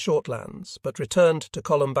toward the shortlands but returned to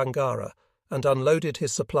Kolombangara and unloaded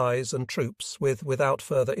his supplies and troops without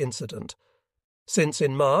further incident. Since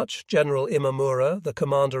in March, General Imamura, the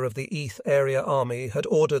commander of the East Area Army, had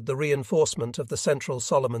ordered the reinforcement of the Central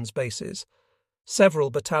Solomons bases, several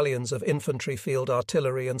battalions of infantry, field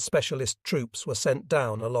artillery and specialist troops were sent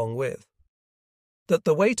down along with. That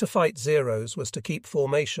the way to fight Zeros was to keep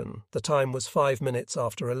formation, the time was 5 minutes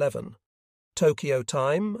after 11. Tokyo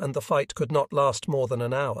time, and the fight could not last more than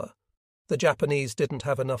an hour. The Japanese didn't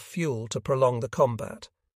have enough fuel to prolong the combat.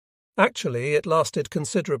 Actually, it lasted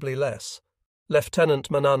considerably less. Lieutenant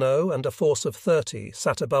Manano and a force of 30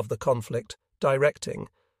 sat above the conflict, directing,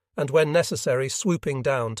 and when necessary swooping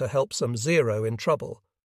down to help some Zero in trouble.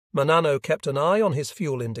 Manano kept an eye on his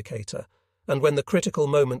fuel indicator, and when the critical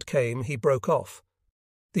moment came, he broke off.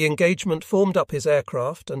 The engagement formed up his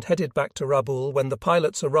aircraft and headed back to Rabul when the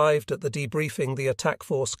pilots arrived at the debriefing the attack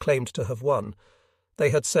force claimed to have won. They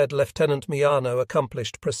had said Lieutenant Miyano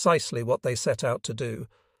accomplished precisely what they set out to do.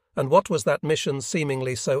 And what was that mission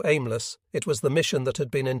seemingly so aimless? It was the mission that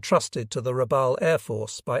had been entrusted to the Rabaul Air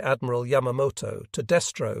Force by Admiral Yamamoto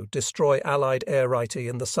to destroy Allied air righty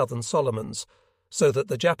in the Southern Solomons, so that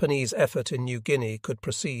the Japanese effort in New Guinea could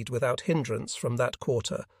proceed without hindrance from that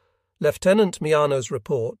quarter. Lieutenant Miyano's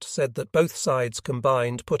report said that both sides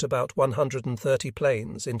combined put about 130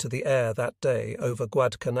 planes into the air that day over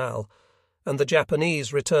Guadalcanal, and the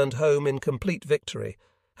Japanese returned home in complete victory,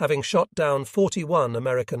 having shot down 41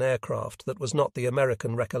 American aircraft that was not the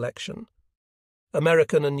American recollection.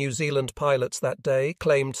 American and New Zealand pilots that day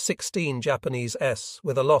claimed 16 Japanese S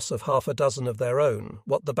with a loss of half a dozen of their own.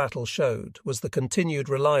 What the battle showed was the continued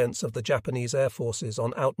reliance of the Japanese air forces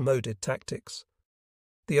on outmoded tactics.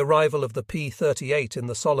 The arrival of the P-38 in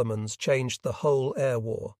the Solomons changed the whole air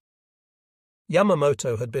war.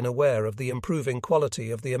 Yamamoto had been aware of the improving quality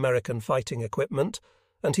of the American fighting equipment,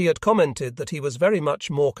 and he had commented that he was very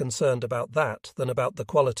much more concerned about that than about the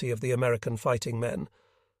quality of the American fighting men.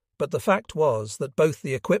 But the fact was that both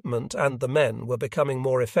the equipment and the men were becoming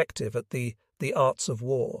more effective at the arts of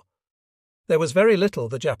war. There was very little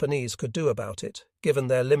the Japanese could do about it, given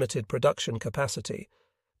their limited production capacity.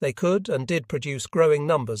 They could and did produce growing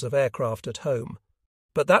numbers of aircraft at home,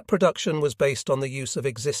 but that production was based on the use of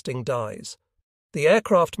existing dies. The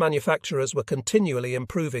aircraft manufacturers were continually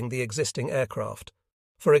improving the existing aircraft.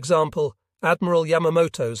 For example, Admiral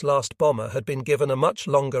Yamamoto's last bomber had been given a much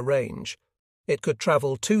longer range. It could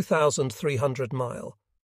travel 2,300 miles.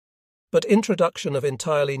 But introduction of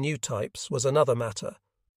entirely new types was another matter,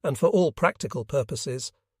 and for all practical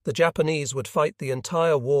purposes, the Japanese would fight the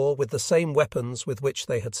entire war with the same weapons with which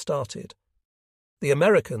they had started. The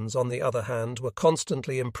Americans, on the other hand, were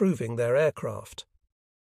constantly improving their aircraft.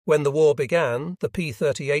 When the war began, the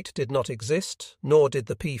P-38 did not exist, nor did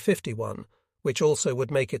the P-51, which also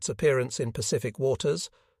would make its appearance in Pacific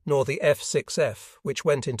waters, nor the F-6F, which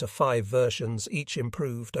went into 5 versions, each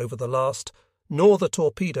improved over the last, nor the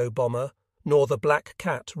torpedo bomber, nor the Black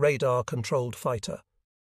Cat radar-controlled fighter.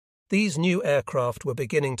 These new aircraft were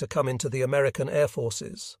beginning to come into the American Air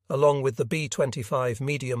Forces, along with the B-25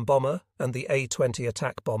 medium bomber and the A-20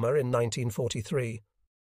 attack bomber in 1943.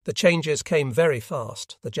 The changes came very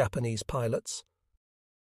fast, the Japanese pilots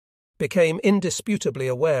became indisputably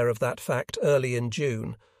aware of that fact early in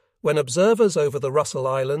June, when observers over the Russell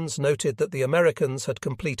Islands noted that the Americans had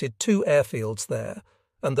completed 2 airfields there,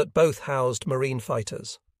 and that both housed marine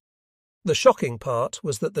fighters. The shocking part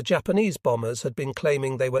was that the Japanese bombers had been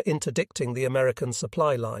claiming they were interdicting the American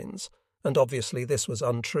supply lines, and obviously this was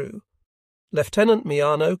untrue. Lieutenant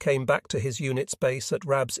Miano came back to his unit's base at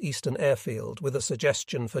Rab's eastern airfield with a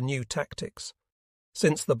suggestion for new tactics.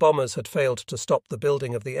 Since the bombers had failed to stop the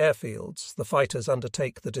building of the airfields, the fighters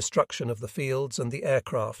undertake the destruction of the fields and the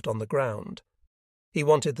aircraft on the ground. He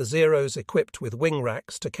wanted the Zeros equipped with wing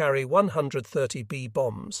racks to carry 130 B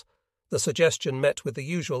bombs. The suggestion met with the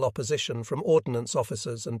usual opposition from ordnance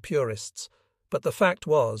officers and purists, but the fact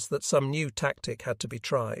was that some new tactic had to be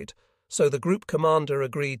tried, so the group commander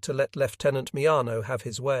agreed to let Lieutenant Miano have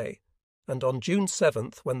his way. And on June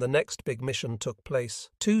 7th, when the next big mission took place,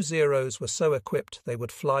 2 Zeros were so equipped they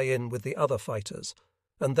would fly in with the other fighters,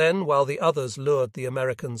 and then, while the others lured the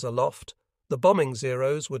Americans aloft, the bombing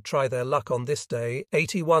Zeros would try their luck on this day.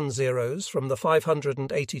 81 Zeros from the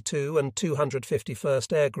 582 and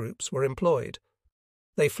 251st Air Groups were employed.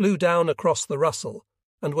 They flew down across the Russell,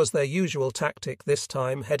 and was their usual tactic this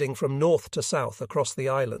time heading from north to south across the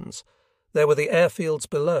islands. There were the airfields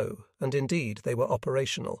below, and indeed they were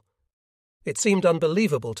operational. It seemed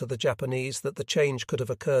unbelievable to the Japanese that the change could have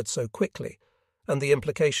occurred so quickly, and the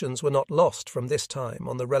implications were not lost from this time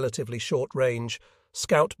on the relatively short-range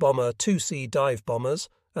Scout Bomber 2C dive bombers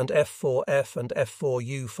and F-4F and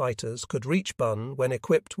F-4U fighters could reach Bun when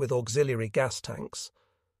equipped with auxiliary gas tanks.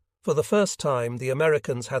 For the first time, the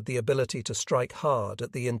Americans had the ability to strike hard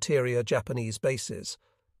at the interior Japanese bases.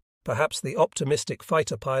 Perhaps the optimistic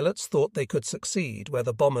fighter pilots thought they could succeed where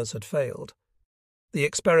the bombers had failed. The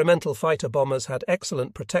experimental fighter bombers had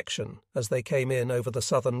excellent protection as they came in over the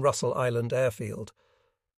southern Russell Island airfield.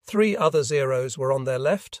 3 other Zeros were on their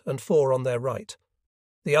left and 4 on their right.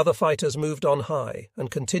 The other fighters moved on high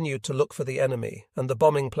and continued to look for the enemy, and the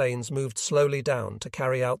bombing planes moved slowly down to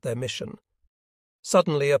carry out their mission.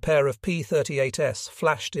 Suddenly a pair of P-38S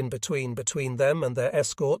flashed in between them and their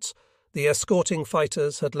escorts. The escorting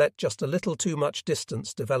fighters had let just a little too much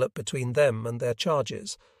distance develop between them and their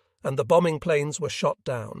charges, and the bombing planes were shot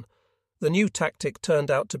down. The new tactic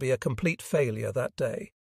turned out to be a complete failure that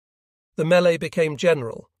day. The melee became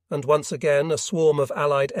general, and once again a swarm of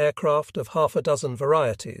Allied aircraft of half a dozen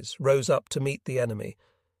varieties rose up to meet the enemy.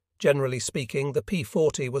 Generally speaking, the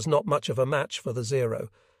P-40 was not much of a match for the Zero.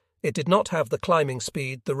 It did not have the climbing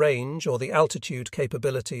speed, the range, or the altitude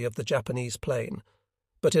capability of the Japanese plane.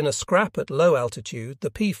 But in a scrap at low altitude,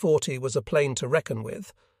 the P-40 was a plane to reckon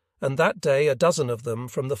with, and that day a dozen of them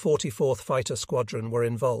from the 44th Fighter Squadron were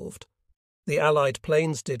involved. The Allied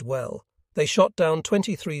planes did well. They shot down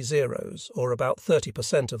 23 Zeros, or about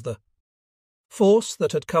 30% of the force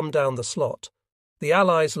that had come down the slot. The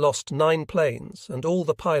Allies lost 9 planes, and all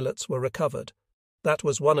the pilots were recovered. That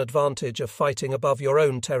was one advantage of fighting above your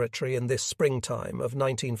own territory in this springtime of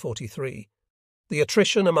 1943. The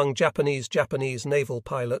attrition among Japanese naval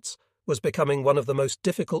pilots was becoming one of the most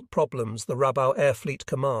difficult problems the Rabaul Air Fleet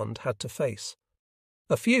Command had to face.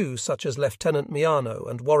 A few, such as Lieutenant Miano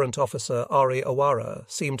and Warrant Officer Ari Owara,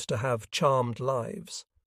 seemed to have charmed lives.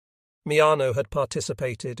 Miano had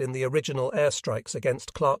participated in the original airstrikes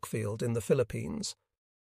against Clarkfield in the Philippines.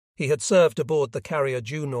 He had served aboard the carrier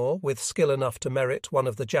Juno with skill enough to merit one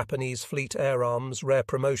of the Japanese Fleet Air Arm's rare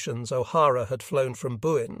promotions. O'Hara had flown from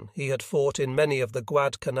Buin. He had fought in many of the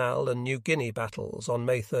Guadalcanal and New Guinea battles on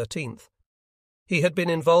May 13th. He had been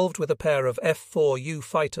involved with a pair of F-4U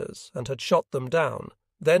fighters and had shot them down,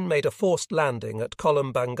 then made a forced landing at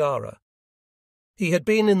Columbangara. He had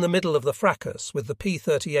been in the middle of the fracas with the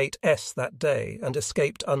P-38S that day and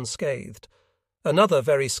escaped unscathed. Another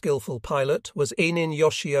very skillful pilot was Einin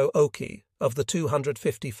Yoshio Oki of the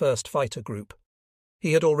 251st Fighter Group.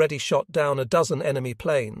 He had already shot down a dozen enemy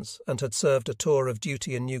planes and had served a tour of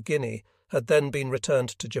duty in New Guinea, had then been returned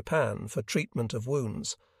to Japan for treatment of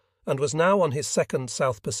wounds, and was now on his second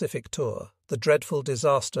South Pacific tour, the dreadful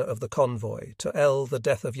disaster of the convoy, to the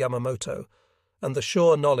death of Yamamoto, and the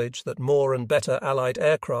sure knowledge that more and better Allied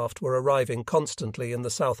aircraft were arriving constantly in the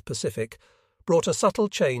South Pacific brought a subtle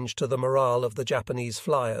change to the morale of the Japanese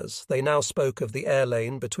flyers. They now spoke of the air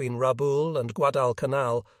lane between Rabaul and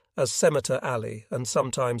Guadalcanal as Scimitar Alley, and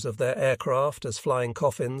sometimes of their aircraft as flying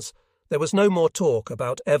coffins. There was no more talk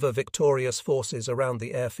about ever-victorious forces around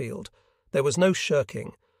the airfield. There was no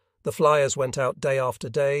shirking. The flyers went out day after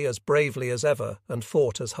day as bravely as ever and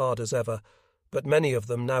fought as hard as ever, but many of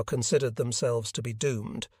them now considered themselves to be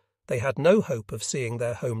doomed. They had no hope of seeing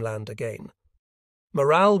their homeland again.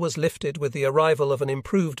 Morale was lifted with the arrival of an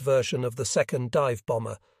improved version of the second dive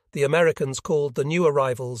bomber. The Americans called the new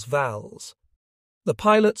arrivals Vals. The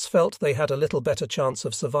pilots felt they had a little better chance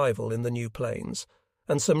of survival in the new planes,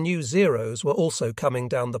 and some new Zeros were also coming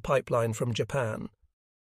down the pipeline from Japan.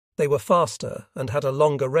 They were faster and had a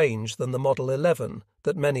longer range than the Model 11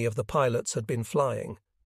 that many of the pilots had been flying.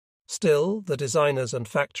 Still, the designers and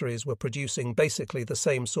factories were producing basically the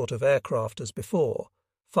same sort of aircraft as before,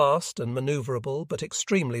 fast and maneuverable but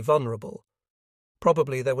extremely vulnerable.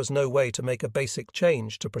 Probably there was no way to make a basic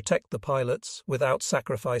change to protect the pilots without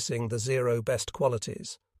sacrificing the Zero best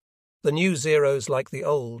qualities. The new Zeros, like the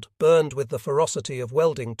old, burned with the ferocity of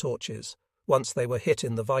welding torches once they were hit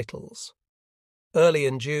in the vitals. Early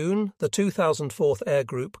in June, the 2004th Air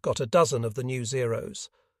Group got a dozen of the new Zeros.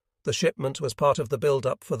 The shipment was part of the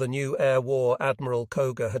build-up for the new air war Admiral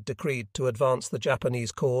Koga had decreed to advance the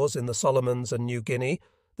Japanese cause in the Solomons and New Guinea.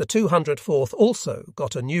 The 204th also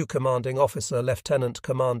got a new commanding officer, Lieutenant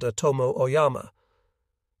Commander Tomo Oyama.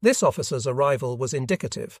 This officer's arrival was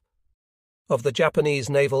indicative of the Japanese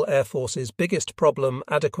Naval Air Force's biggest problem.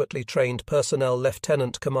 Adequately trained personnel.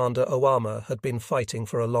 Lieutenant Commander Oyama had been fighting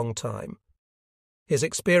for a long time. His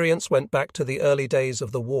experience went back to the early days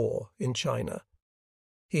of the war in China.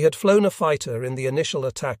 He had flown a fighter in the initial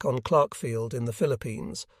attack on Clark Field in the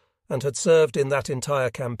Philippines and had served in that entire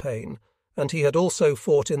campaign, and he had also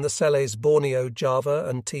fought in the Seles, Borneo, Java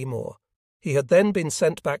and Timor. He had then been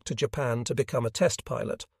sent back to Japan to become a test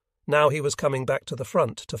pilot. Now he was coming back to the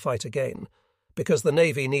front to fight again. Because the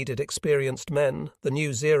Navy needed experienced men, the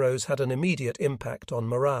new Zeros had an immediate impact on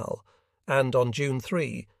morale, and on June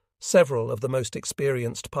 3, several of the most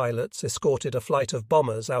experienced pilots escorted a flight of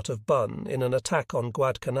bombers out of Bun in an attack on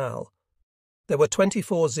Guadalcanal. There were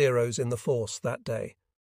 24 Zeros in the force that day.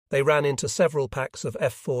 They ran into several packs of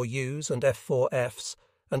F-4Us and F-4Fs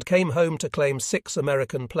and came home to claim 6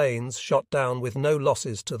 American planes shot down with no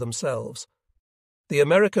losses to themselves. The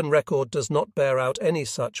American record does not bear out any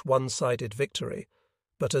such one-sided victory,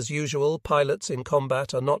 but as usual, pilots in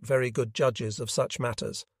combat are not very good judges of such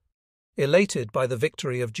matters. Elated by the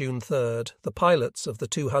victory of June 3rd, the pilots of the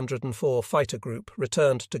 204 Fighter Group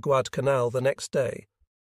returned to Guadalcanal the next day.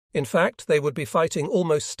 In fact, they would be fighting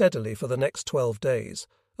almost steadily for the next 12 days,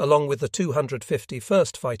 along with the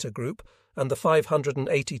 251st Fighter Group and the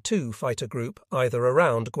 582 Fighter Group either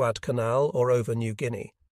around Guadalcanal or over New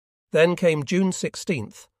Guinea. Then came June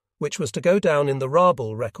 16th, which was to go down in the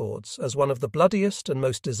Rabel records as one of the bloodiest and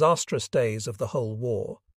most disastrous days of the whole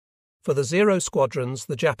war. For the Zero squadrons,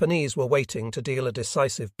 the Japanese were waiting to deal a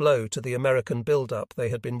decisive blow to the American build-up they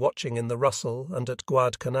had been watching in the Russell and at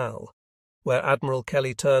Guadalcanal, where Admiral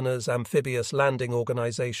Kelly Turner's amphibious landing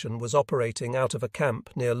organization was operating out of a camp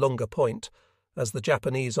near Lunga Point, as the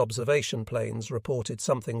Japanese observation planes reported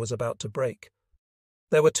something was about to break.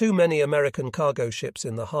 There were too many American cargo ships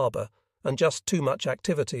in the harbor, and just too much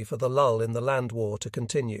activity for the lull in the land war to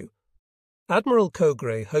continue. Admiral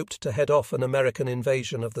Koga hoped to head off an American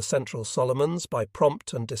invasion of the Central Solomons by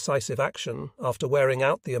prompt and decisive action after wearing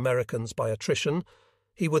out the Americans by attrition.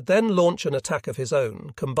 He would then launch an attack of his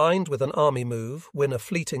own, combined with an army move, win a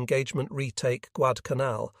fleet engagement, retake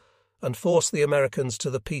Guadalcanal, and force the Americans to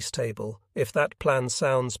the peace table, if that plan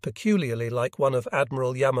sounds peculiarly like one of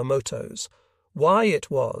Admiral Yamamoto's. Why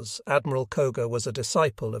it was, Admiral Koga was a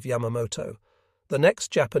disciple of Yamamoto. The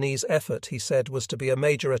next Japanese effort, he said, was to be a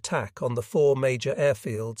major attack on the 4 major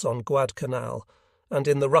airfields on Guadalcanal, and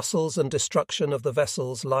in the Russells and destruction of the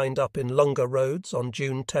vessels lined up in Lunga roads on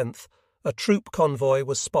June 10th, a troop convoy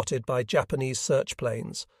was spotted by Japanese search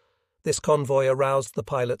planes. This convoy aroused the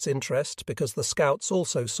pilots' interest because the scouts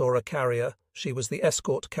also saw a carrier. She was the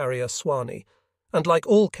escort carrier Swanee, and like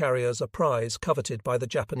all carriers, a prize coveted by the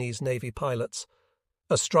Japanese Navy pilots.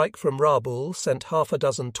 A strike from Rabul sent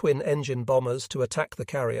 6 twin-engine bombers to attack the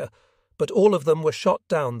carrier, but all of them were shot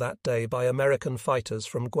down that day by American fighters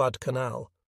from Guadalcanal.